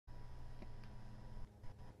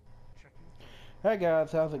Hey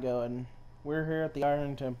guys, how's it going? We're here at the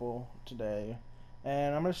Iron Temple today,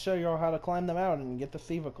 and I'm going to show you all how to climb them out and get the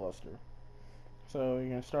civa cluster. So you're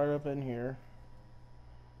going to start up in here,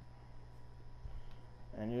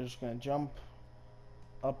 and you're just going to jump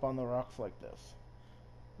up on the rocks like this.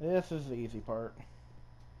 This is the easy part.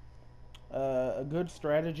 A good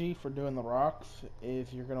strategy for doing the rocks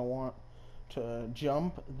is you're going to want to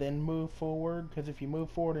jump, then move forward, because if you move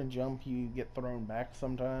forward and jump, you get thrown back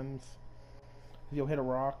sometimes. You'll hit a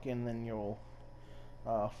rock and then you'll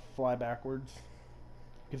fly backwards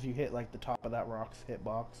because you hit like the top of that rock's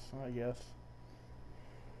hitbox, I guess.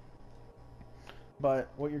 But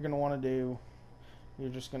what you're going to want to do, you're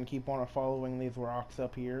just going to keep on following these rocks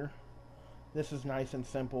up here. This is nice and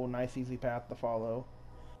simple, nice easy path to follow.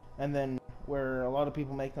 And then where a lot of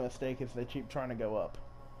people make the mistake is they keep trying to go up.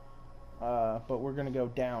 But we're going to go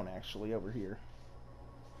down actually over here.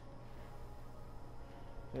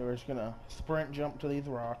 So we're just going to sprint jump to these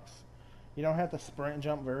rocks. You don't have to sprint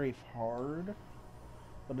jump very hard,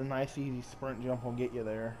 but a nice easy sprint jump will get you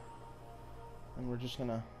there. And we're just going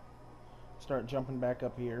to start jumping back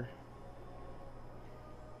up here.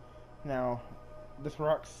 Now, this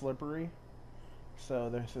rock's slippery, so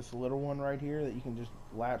there's this little one right here that you can just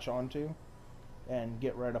latch onto and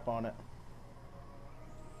get right up on it.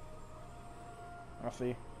 I'll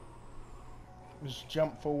see. Just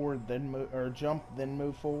jump forward, then move, or jump, then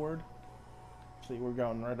move forward. See, we're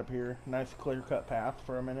going right up here. Nice clear-cut path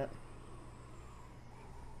for a minute.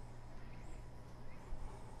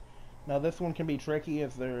 Now this one can be tricky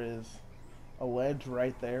as there is a ledge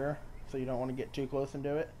right there, so you don't want to get too close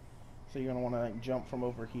into it. So you're going to want to like, jump from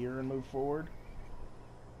over here and move forward.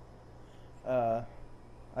 I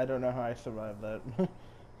don't know how I survived that.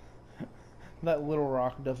 That little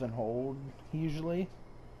rock doesn't hold, usually.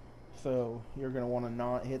 So you're going to want to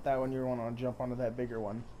not hit that one, you're going to want to jump onto that bigger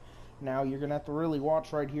one. Now you're going to have to really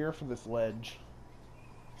watch right here for this ledge.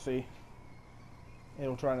 See?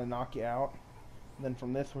 It'll try to knock you out. Then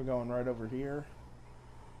from this we're going right over here.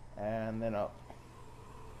 And then up.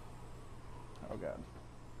 Oh god.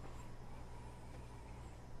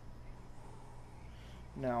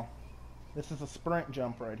 Now, this is a sprint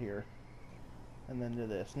jump right here. And then to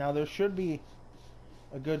this. Now there should be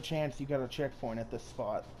a good chance you got a checkpoint at this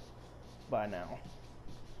spot by now.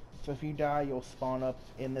 So if you die, you'll spawn up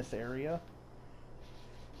in this area.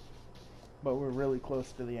 But we're really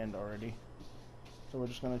close to the end already. So we're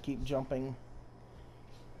just going to keep jumping.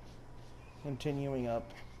 Continuing up.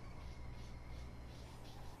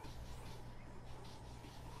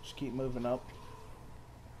 Just keep moving up.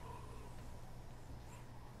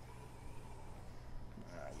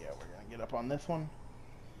 Yeah, we're going to get up on this one.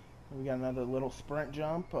 We got another little sprint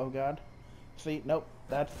jump. Oh god. See, nope.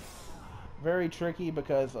 That's very tricky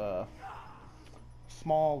because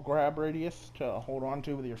small grab radius to hold on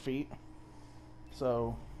to with your feet.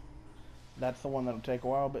 So that's the one that'll take a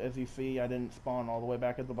while, but as you see, I didn't spawn all the way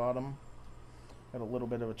back at the bottom. Got a little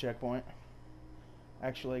bit of a checkpoint.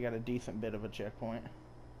 Actually, I got a decent bit of a checkpoint.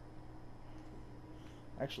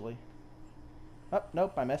 Actually. Oh,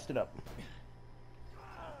 nope, I messed it up.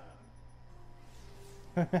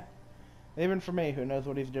 Even for me, who knows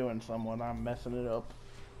what he's doing somewhat, I'm messing it up.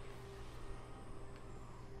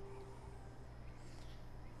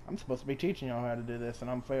 I'm supposed to be teaching y'all how to do this,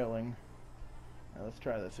 and I'm failing. Now, let's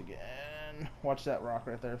try this again. Watch that rock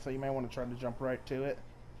right there. So you may want to try to jump right to it.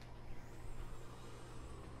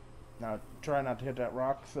 Now, try not to hit that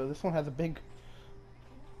rock. So this one has a big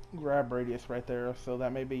grab radius right there, so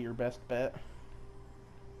that may be your best bet.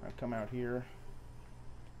 I come out here,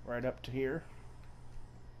 right up to here.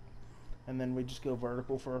 And then we just go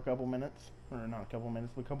vertical for a couple minutes. Or not a couple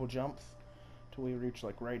minutes, but a couple jumps. Till we reach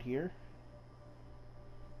like right here.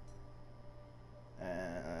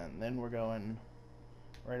 And then we're going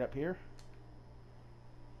right up here.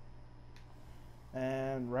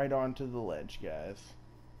 And right onto the ledge, guys.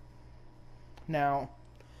 Now,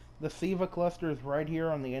 the civa cluster is right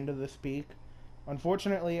here on the end of this peak.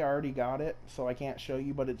 Unfortunately, I already got it, so I can't show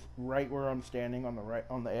you, but it's right where I'm standing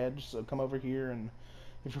on the edge. So come over here, and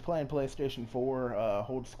if you're playing PlayStation 4,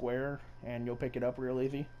 hold square, and you'll pick it up real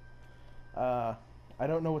easy. I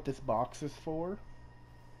don't know what this box is for,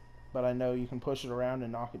 but I know you can push it around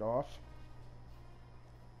and knock it off.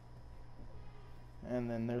 And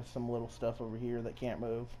then there's some little stuff over here that can't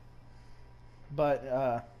move.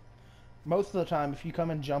 But most of the time, if you come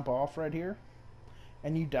and jump off right here,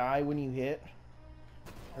 and you die when you hit,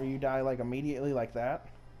 or you die like immediately like that,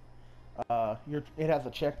 it has a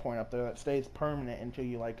checkpoint up there that stays permanent until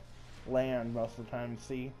you like land most of the time.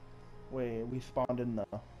 See, we spawned in the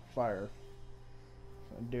fire.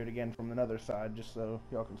 Do it again from another side just so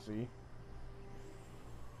y'all can see.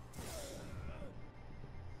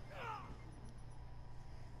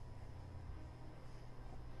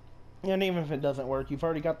 And even if it doesn't work, you've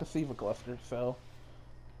already got the civa cluster, so...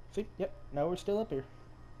 See? Yep, now we're still up here.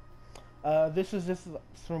 This is,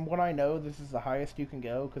 from what I know, this is the highest you can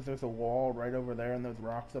go, because there's a wall right over there and those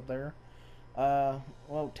rocks up there.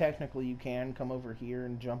 Well, technically you can come over here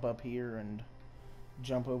and jump up here and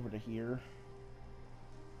jump over to here.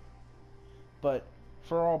 But,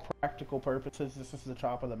 for all practical purposes, this is the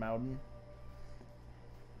top of the mountain.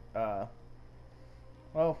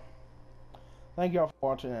 Well, thank y'all for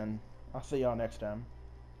watching, and I'll see y'all next time.